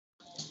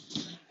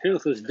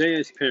Hilchos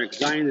Deis, Perek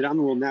Zayin. The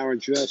Rambam will now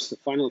address the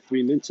final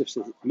three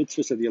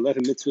mitzvahs of the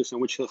 11 mitzvahs on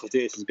which Hilchos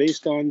Deis is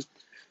based on.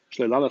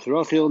 Shleilalach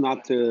Rochil,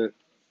 not to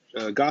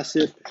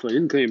gossip.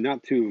 Shleidinkaim,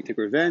 not to take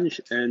revenge.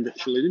 And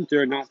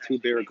Shleidinter, not to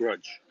bear a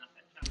grudge.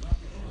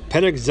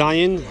 Perek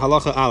Zayin,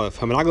 Halacha Aleph.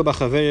 Hamanagel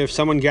b'chaver, if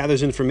someone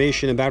gathers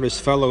information about his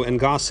fellow and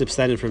gossips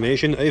that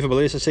information, Eifa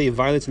b'leisa say he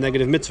violates a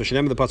negative mitzvah.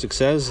 Shenem, the pasuk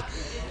says,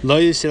 Lo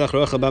yisilach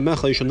rocha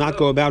b'mecha, you shall not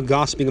go about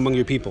gossiping among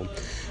your people.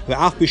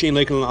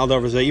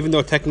 Even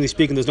though technically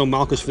speaking there's no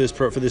malchus for this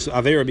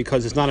avera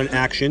because it's not an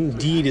action,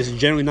 deed is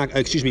generally not.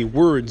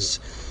 Words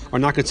are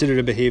not considered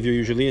a behavior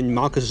usually, and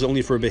malchus is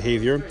only for a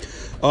behavior.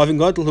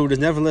 It is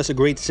nevertheless a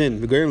great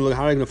sin.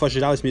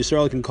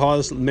 It can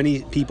cause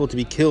many people to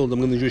be killed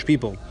among the Jewish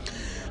people.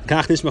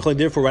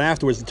 Therefore, right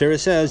afterwards, the Torah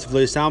says,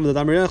 "You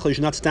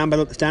should not stand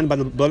by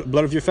the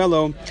blood of your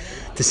fellow."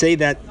 To say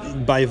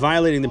that by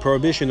violating the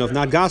prohibition of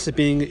not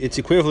gossiping, it's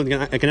equivalent.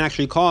 It can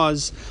actually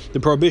cause the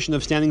prohibition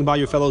of standing by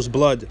your fellow's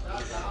blood.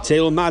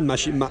 Look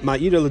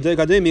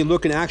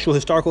at actual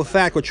historical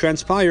fact what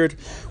transpired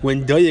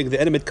when Doeg,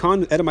 the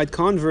Edomite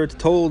convert,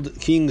 told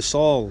King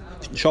Saul,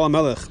 Shalom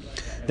Melech,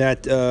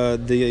 that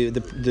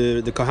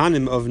the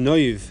Kohanim of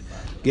Noiv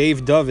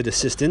gave David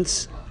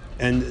assistance.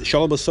 And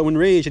Shaul was so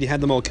enraged that he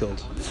had them all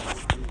killed.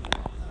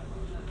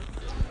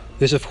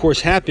 This, of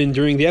course, happened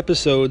during the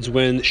episodes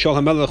when Shaul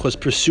HaMelech was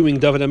pursuing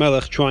David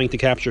HaMelech, trying to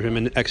capture him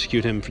and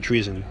execute him for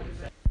treason.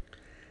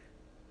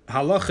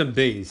 Halacha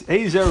Beis.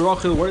 Ezer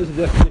Rochil, what is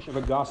the definition of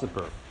a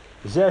gossiper?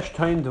 Zesh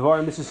Tain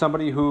Dvarim, this is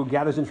somebody who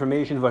gathers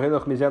information,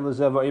 Vahilach Mizel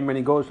Lezev, and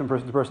he goes from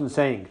person to person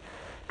saying,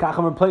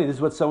 Kacham Pliny, this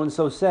is what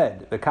so-and-so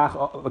said.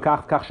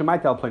 Kach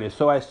Shemaitel Pliny,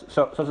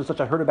 such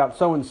I heard about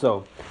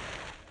so-and-so.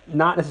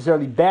 Not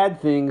necessarily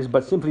bad things,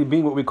 but simply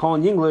being what we call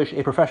in English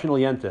a professional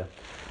yenta.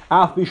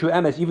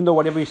 Even though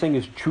whatever you're saying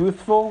is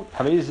truthful,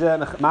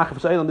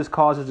 this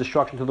causes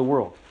destruction to the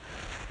world.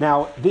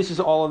 Now, this is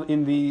all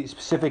in the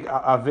specific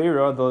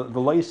avera, the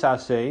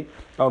loisase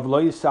of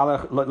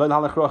loisalech,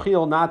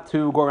 not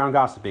to go around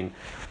gossiping.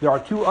 There are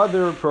two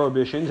other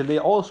prohibitions, and they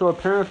also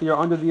apparently are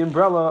under the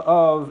umbrella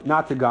of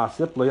not to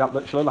gossip,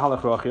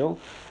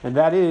 and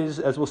that is,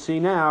 as we'll see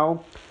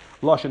now,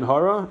 Lashon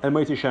Hara and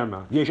Meiti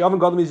Shema.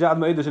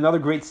 There's another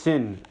great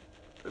sin,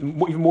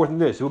 even more than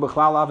this.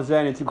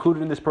 And it's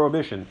included in this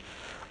prohibition.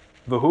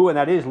 And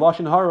that is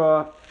Lashon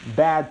Hara,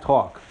 bad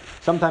talk.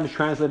 Sometimes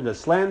translated as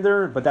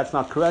slander, but that's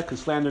not correct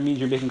because slander means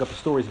you're making up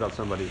stories about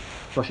somebody.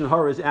 Lashon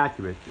Hara is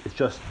accurate. It's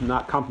just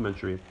not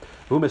complimentary.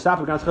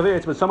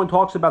 It's when someone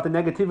talks about the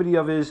negativity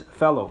of his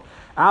fellow.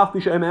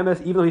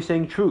 Even though he's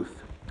saying truth.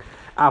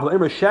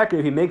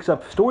 If he makes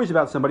up stories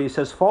about somebody, he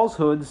says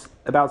falsehoods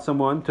about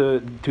someone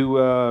to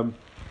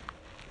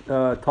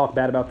talk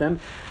bad about them.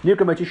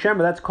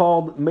 That's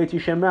called Meiti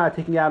Shema,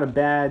 taking out a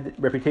bad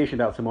reputation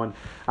about someone.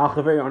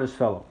 On his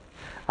fellow.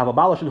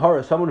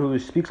 Someone who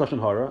speaks Lashon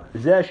Hara.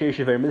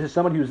 This is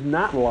someone who is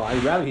not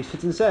lying. Rather, he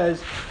sits and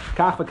says,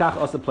 Kach v'kach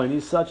asa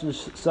pleni, such and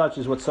such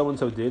is what so and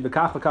so did.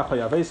 V'kach v'kach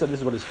hayavesa, this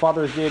is what his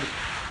fathers did.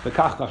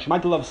 V'kach v'kach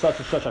shemaitelav, such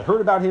and such I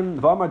heard about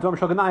him. V'amar dvam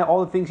shoganai,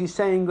 all the things he's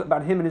saying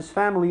about him and his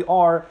family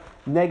are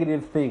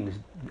negative things,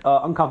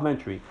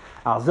 uncomplimentary.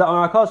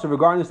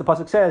 Regarding this, the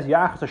pasuk says,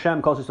 Yachas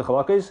Hashem calls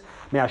us,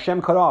 may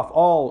Hashem cut off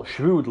all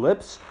shrewd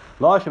lips.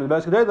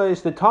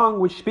 Is the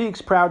tongue which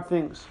speaks proud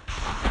things.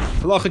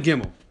 Halacha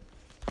Gimel.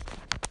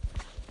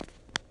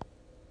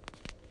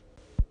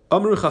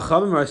 Amru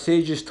Chachamim, our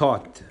sages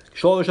taught.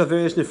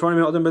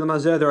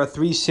 There are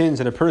three sins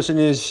that a person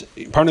is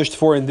punished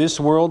for in this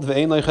world,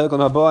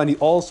 and he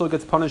also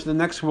gets punished in the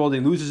next world. He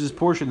loses his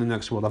portion in the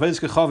next world.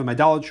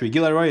 Idolatry,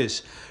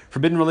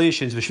 forbidden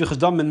relations,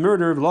 and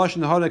murder.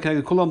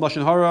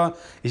 Lashon Hara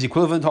is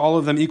equivalent to all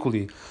of them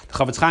equally. The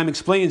Chavetz Chaim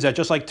explains that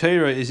just like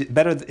Torah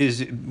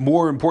is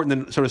more important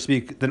than, so to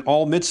speak, than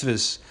all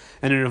mitzvahs,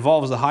 and it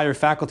involves the higher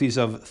faculties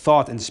of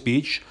thought and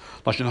speech.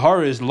 Lashon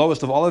Hara is the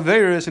lowest of all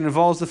averos and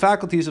involves the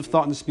faculties of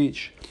thought and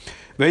speech.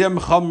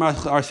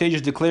 Our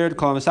sages declared,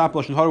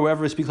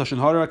 whoever speaks Lashon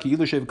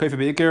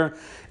Hara,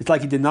 it's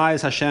like he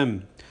denies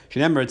Hashem.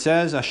 It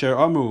says, Asher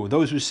Amu,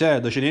 those who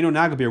said,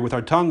 with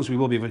our tongues we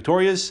will be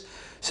victorious.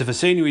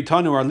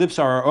 Our lips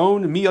are our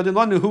own.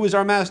 Who is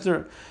our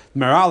master?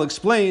 Maral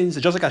explains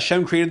that just like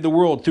Hashem created the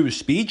world through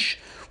speech,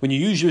 when you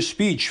use your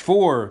speech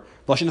for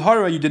Lashon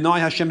Hara, you deny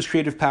Hashem's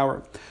creative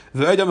power.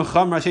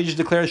 Our sages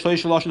declare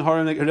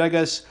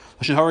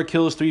Lashon Hara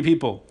kills three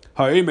people.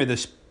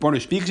 The one who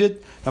speaks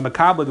it,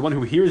 the one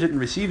who hears it and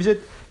receives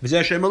it, and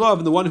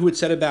the one who it's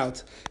said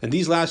about. And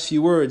these last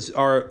few words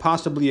are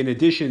possibly an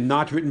addition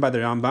not written by the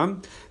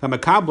Rambam.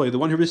 The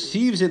one who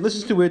receives it,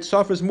 listens to it,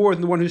 suffers more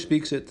than the one who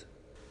speaks it.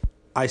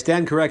 I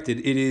stand corrected.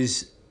 It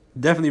is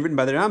definitely written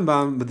by the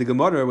Rambam, but the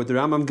Gemara, what the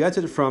Rambam gets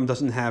it from,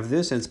 doesn't have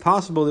this, and it's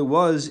possible it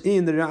was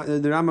in the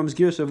Rambam's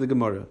Girsa of the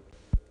Gemara.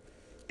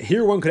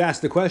 Here one could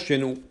ask the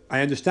question, I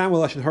understand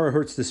why Lashon Hara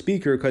hurts the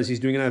speaker because he's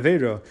doing an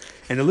Avera,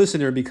 and the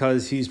listener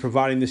because he's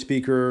providing the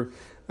speaker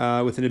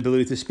with an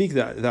ability to speak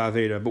the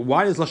Avera. But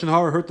why does Lashon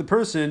Hara hurt the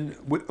person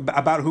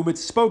about whom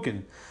it's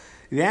spoken?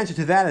 The answer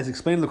to that, as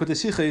explained in Likutei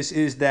Sichos,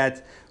 is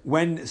that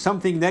when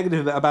something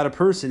negative about a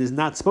person is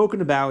not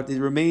spoken about,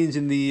 it remains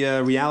in the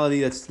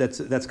reality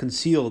that's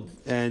concealed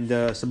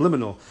and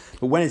subliminal.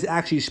 But when it's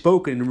actually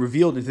spoken and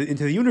revealed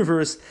into the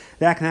universe,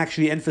 that can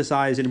actually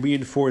emphasize and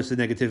reinforce the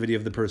negativity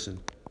of the person.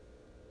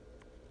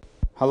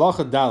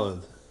 Halacha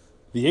Daled.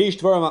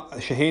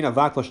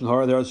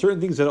 There are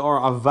certain things that are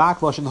avak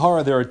lashon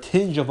hara. They're a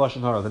tinge of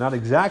lashon hara. They're not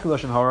exactly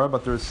lashon hara,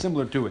 but they're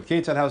similar to it.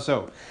 Kate said, how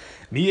so?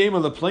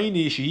 If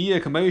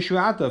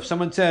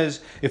someone says,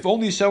 if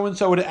only so and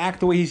so would act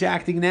the way he's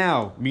acting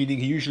now, meaning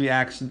he usually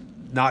acts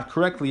not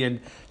correctly,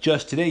 and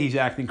just today he's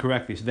acting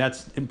correctly, so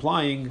that's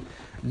implying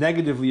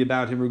negatively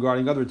about him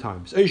regarding other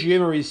times.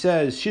 He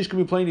says,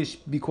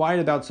 be quiet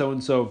about so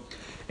and so.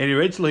 And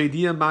I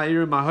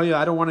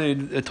don't want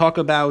to talk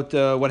about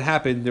what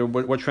happened or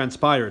what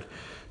transpired.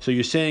 So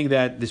you're saying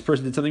that this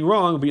person did something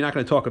wrong, but you're not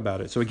going to talk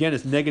about it. So again,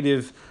 it's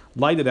negative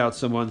light about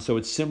someone, so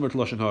it's similar to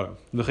lashon hara.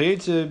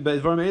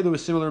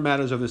 With similar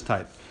matters of this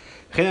type.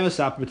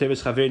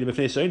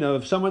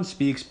 If someone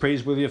speaks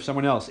praiseworthy of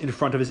someone else in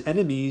front of his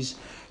enemies,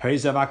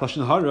 this is avak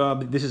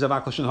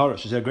lashon hara.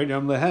 She said,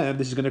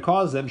 this is going to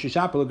cause them to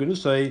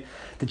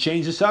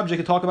change the subject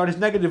and talk about his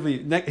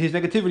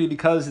negativity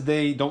because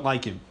they don't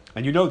like him.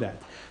 And you know that.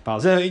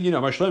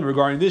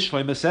 Regarding this,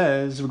 Shlomo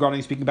says,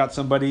 regarding speaking about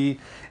somebody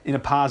in a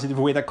positive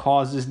way that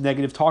causes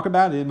negative talk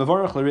about him,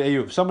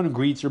 if someone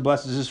greets or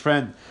blesses his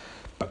friend,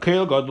 in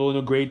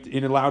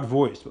a loud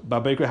voice,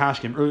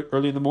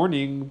 early in the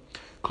morning,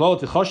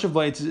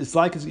 it's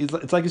like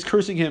he's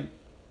cursing him,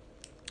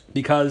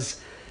 because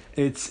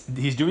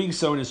he's doing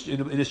so in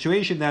a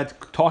situation that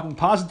talking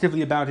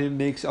positively about him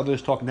makes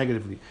others talk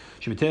negatively.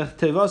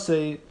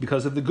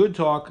 Because of the good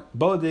talk,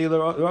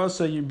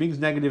 brings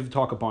negative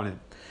talk upon him.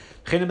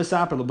 If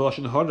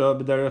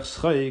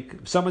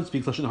someone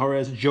speaks lashon hara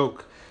as a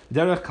joke,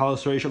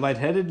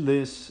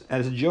 lightheadedness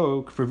as a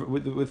joke,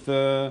 with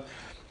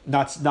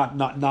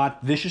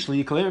not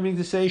viciously, meaning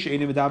to say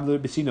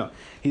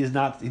he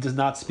does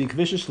not speak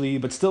viciously,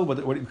 but still,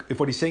 if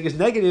what he's saying is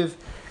negative,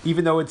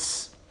 even though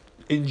it's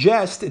in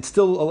jest, it's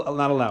still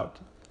not allowed.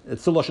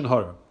 It's still lashon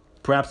hara.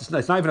 Perhaps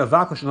it's not even a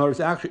avak lashon hara; it's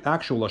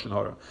actual lashon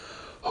hara.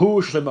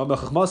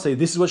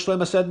 This is what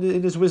Shlomo said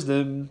in his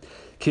wisdom: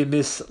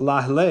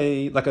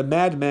 like a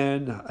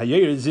madman,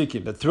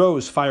 that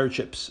throws fire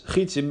chips,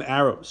 chitzim,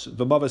 arrows,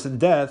 v'mavas, and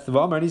death.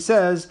 And he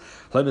says,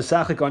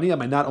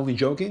 "Am I not only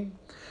joking?"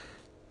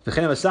 If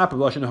someone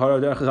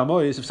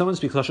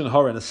speaks lashon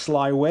hara in a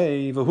sly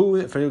way,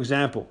 for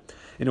example,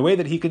 in a way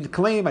that he can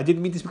claim, I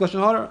didn't mean to speak lashon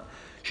hara.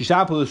 He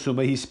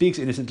speaks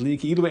innocently.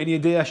 He doesn't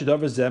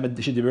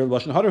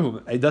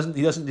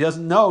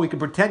know. He can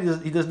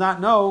pretend he does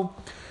not know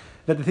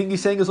that the thing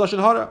he's saying is lashon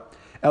hara.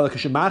 When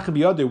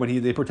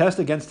they protest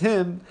against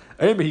him,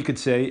 he could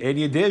say, I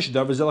didn't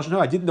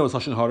know it's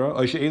lashon hara,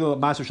 or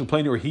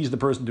he's the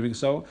person doing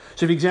so.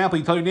 So, for example,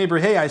 you tell your neighbor,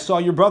 hey, I saw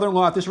your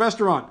brother-in-law at this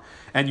restaurant,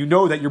 and you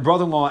know that your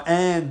brother-in-law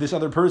and this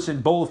other person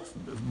both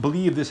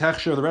believe this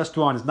hechsher of the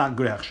restaurant is not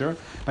good hechsher.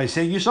 By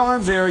saying you saw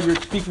him there, you're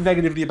speaking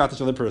negatively about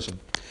this other person.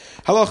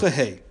 Halacha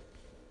hey.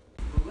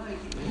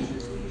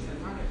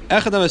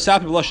 Regardless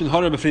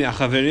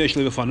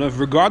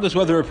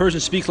whether a person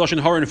speaks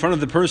lashon hara in front of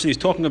the person he's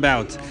talking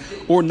about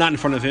or not in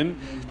front of him,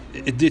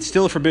 it's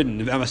still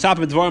forbidden. And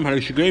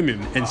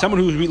someone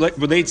who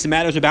relates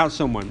matters about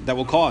someone that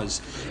will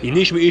cause.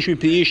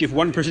 If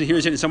one person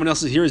hears it and someone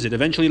else hears it,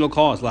 eventually it'll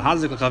cause.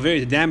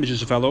 It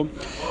damages a fellow,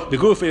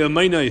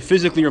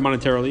 physically or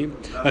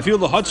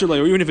monetarily.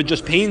 Or even if it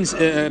just pains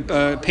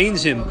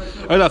him,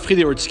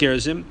 or it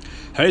scares him.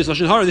 This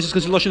is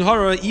considered lashon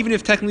hara, even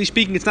if technically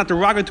speaking it's not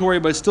derogatory,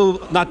 but it's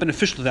still not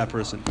beneficial to that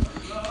person.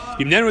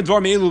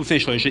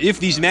 If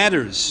these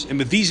matters, and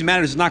with these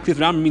matters it's not clear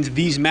that Rambam means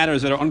these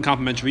matters that are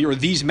uncomplimentary, or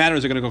these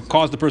matters are going to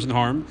cause the person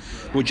harm,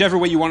 whichever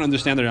way you want to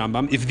understand the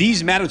Rambam, if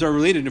these matters are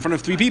related in front of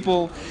three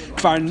people,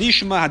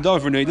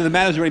 the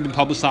matters have already been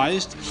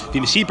publicized.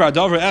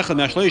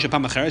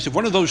 If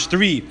one of those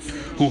three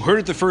who heard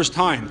it the first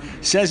time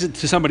says it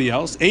to somebody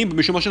else,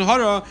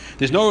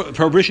 there's no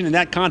prohibition in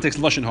that context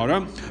of lashon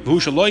hara,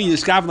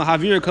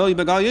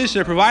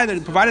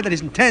 provided that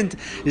his intent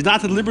is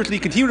not to deliberately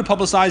continue to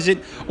publicize it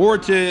or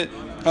to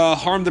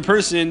harm the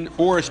person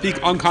or speak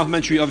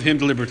uncomplimentary of him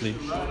deliberately.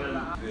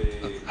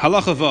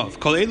 Halacha vav.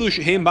 Kol elu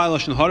shehem ba'al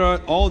lashon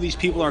hara. All these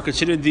people are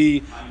considered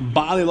the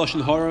ba'alei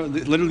lashon hara,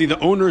 literally the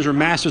owners or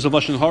masters of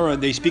lashon hara.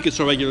 They speak it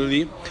so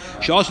regularly. In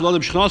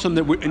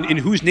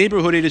whose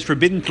neighborhood it is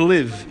forbidden to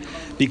live,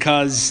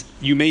 because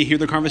you may hear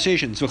their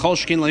conversations. It's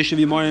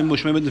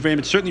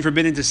certainly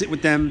forbidden to sit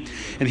with them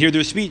and hear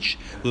their speech.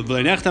 The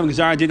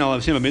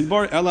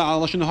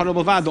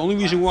only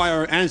reason why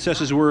our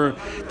ancestors were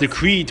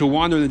decreed to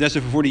wander in the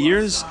desert for 40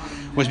 years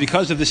was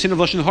because of the sin of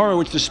lashon hara,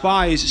 which the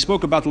spies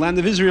spoke about the land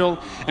of Israel,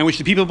 and which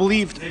the people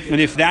believed. And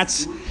if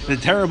that's the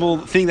terrible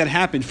thing that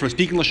happened for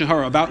speaking lashon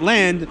hara about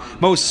land,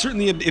 most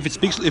certainly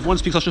if one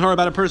speaks lashon hara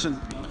about a person.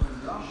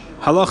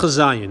 Halacha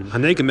Zayin.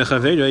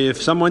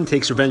 If someone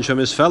takes revenge from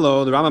his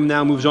fellow, the Rambam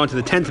now moves on to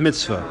the 10th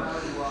mitzvah.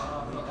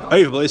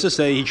 Let's just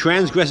say he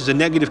transgresses a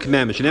negative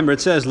commandment. Remember, it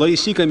says, "Lo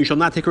yisikam," you shall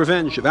not take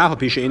revenge.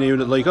 Even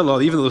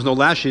though there's no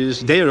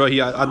lashes,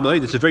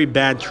 it's a very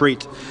bad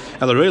trait.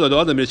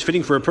 It's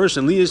fitting for a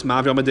person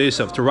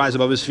to rise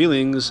above his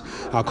feelings.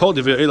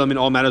 In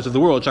all matters of the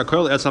world.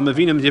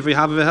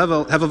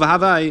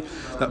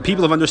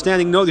 People of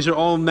understanding know these are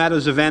all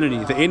matters of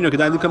vanity.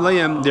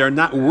 They are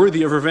not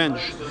worthy of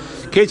revenge.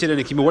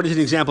 What is an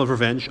example of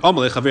revenge?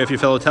 If your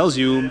fellow tells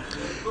you,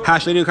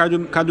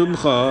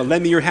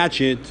 lend me your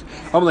hatchet,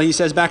 he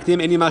says back to him,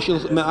 I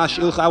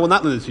will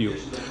not lend it to you.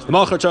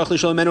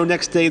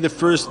 Next day,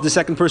 the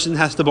second person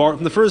has to borrow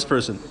from the first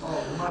person.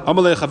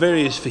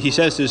 He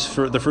says this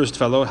for the first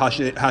fellow,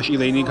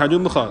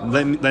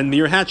 lend me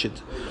your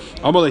hatchet.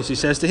 He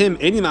says to him,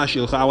 I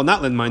will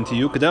not lend mine to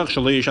you, the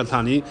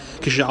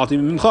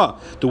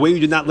way you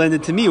did not lend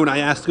it to me when I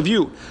asked of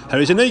you.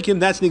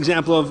 That's an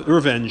example of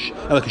revenge.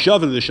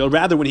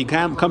 Rather, when he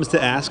comes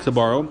to ask, to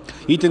borrow,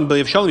 he should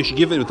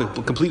give it with a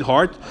complete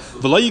heart.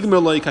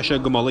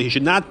 He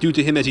should not do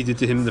to him as he did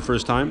to him the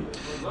first time.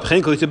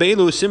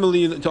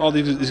 Similarly to all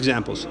these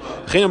examples.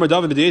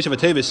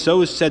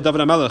 So said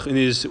David HaMelech in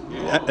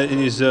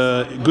his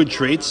good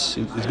traits,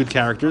 his good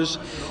characters.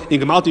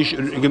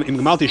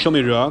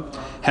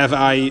 Have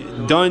I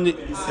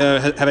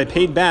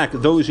paid back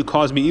those who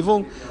caused me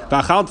evil?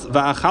 I've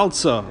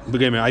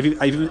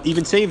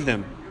even saved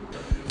them.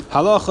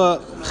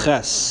 Halacha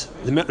Ches.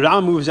 The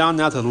Rambam moves on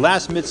now to the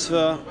last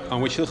mitzvah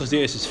on which Hilchos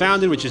Deis is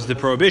founded, which is the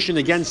prohibition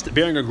against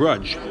bearing a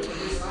grudge.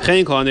 If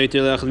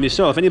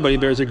anybody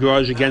bears a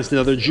grudge against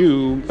another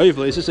Jew, he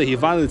violates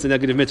a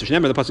negative mitzvah.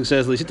 Remember, the pasuk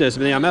says, "You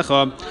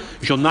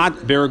shall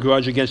not bear a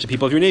grudge against the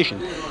people of your nation."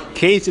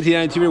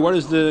 What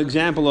is the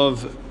example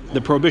of the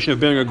prohibition of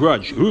bearing a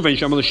grudge?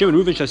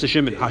 Reuven says to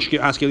Shimon,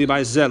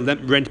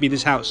 rent me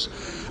this house.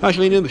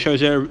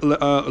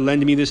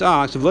 Lend me this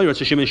ox.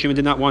 Shimon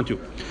did not want to.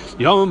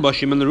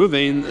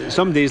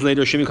 Some days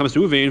later, Shimon comes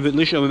to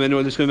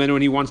Reuven,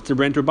 when he wants to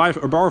rent or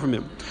borrow from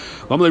him.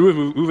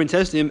 Reuven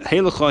says to him,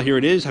 here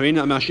it is, I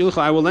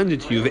will lend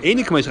it to you.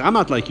 I'm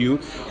not like you.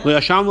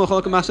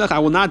 I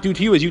will not do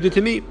to you as you did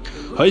to me.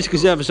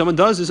 If someone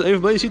does this, he's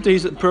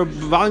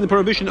violating the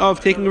prohibition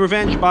of taking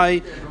revenge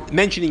by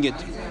mentioning it.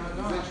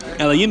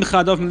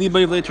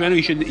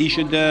 He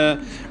should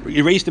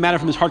erase the matter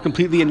from his heart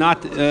completely and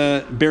not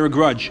bear a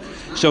grudge.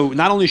 So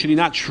not only should he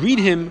not treat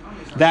him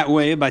that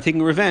way by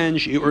taking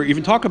revenge or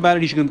even talk about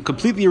it, he should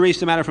completely erase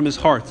the matter from his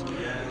heart.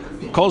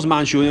 Because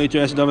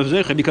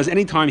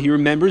anytime he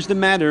remembers the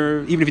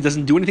matter, even if he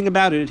doesn't do anything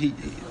about it,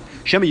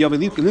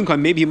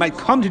 maybe he might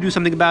come to do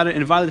something about it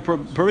and violate the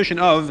prohibition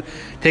of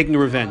taking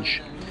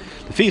revenge.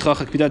 Therefore,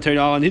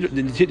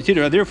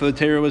 the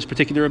Torah was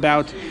particular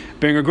about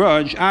bearing a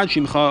grudge to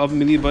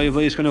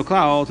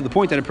the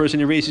point that a person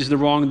erases the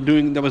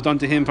wrongdoing that was done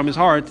to him from his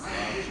heart,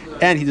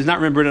 and he does not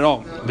remember it at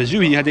all. This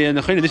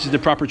is the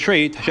proper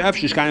trait,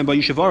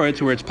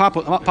 where it's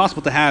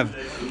possible to have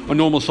a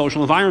normal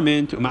social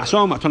environment and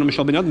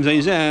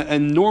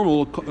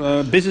normal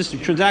business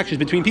transactions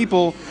between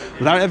people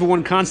without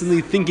everyone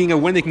constantly thinking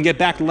of when they can get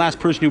back to the last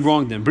person who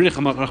wronged them.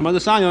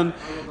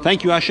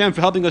 Thank you, Hashem,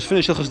 for helping us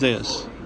finish Hilchos Deis.